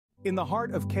In the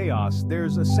heart of chaos,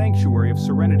 there's a sanctuary of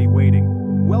serenity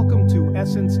waiting. Welcome to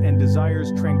Essence and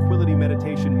Desires Tranquility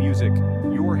Meditation Music,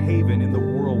 your haven in the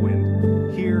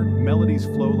whirlwind. Here, melodies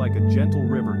flow like a gentle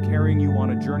river, carrying you on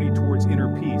a journey towards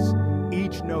inner peace.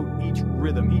 Each note, each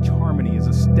rhythm, each harmony is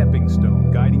a stepping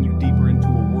stone, guiding you deeper into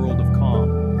a world of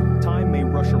calm. Time may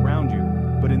rush around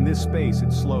you, but in this space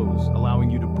it slows,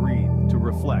 allowing you to breathe, to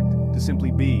reflect, to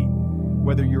simply be.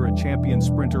 Whether you're a champion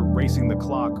sprinter racing the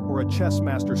clock or a chess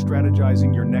master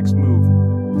strategizing your next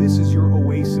move, this is your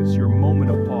oasis, your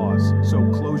moment of pause. So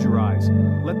close your eyes,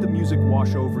 let the music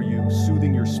wash over you,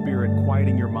 soothing your spirit,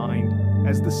 quieting your mind.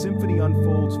 As the symphony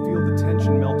unfolds, feel the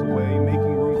tension melt away,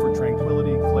 making room for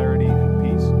tranquility, clarity, and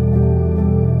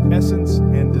peace. Essence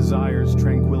and Desires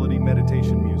Tranquility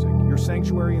Meditation Music, your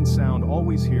sanctuary and sound,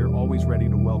 always here, always ready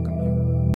to welcome you.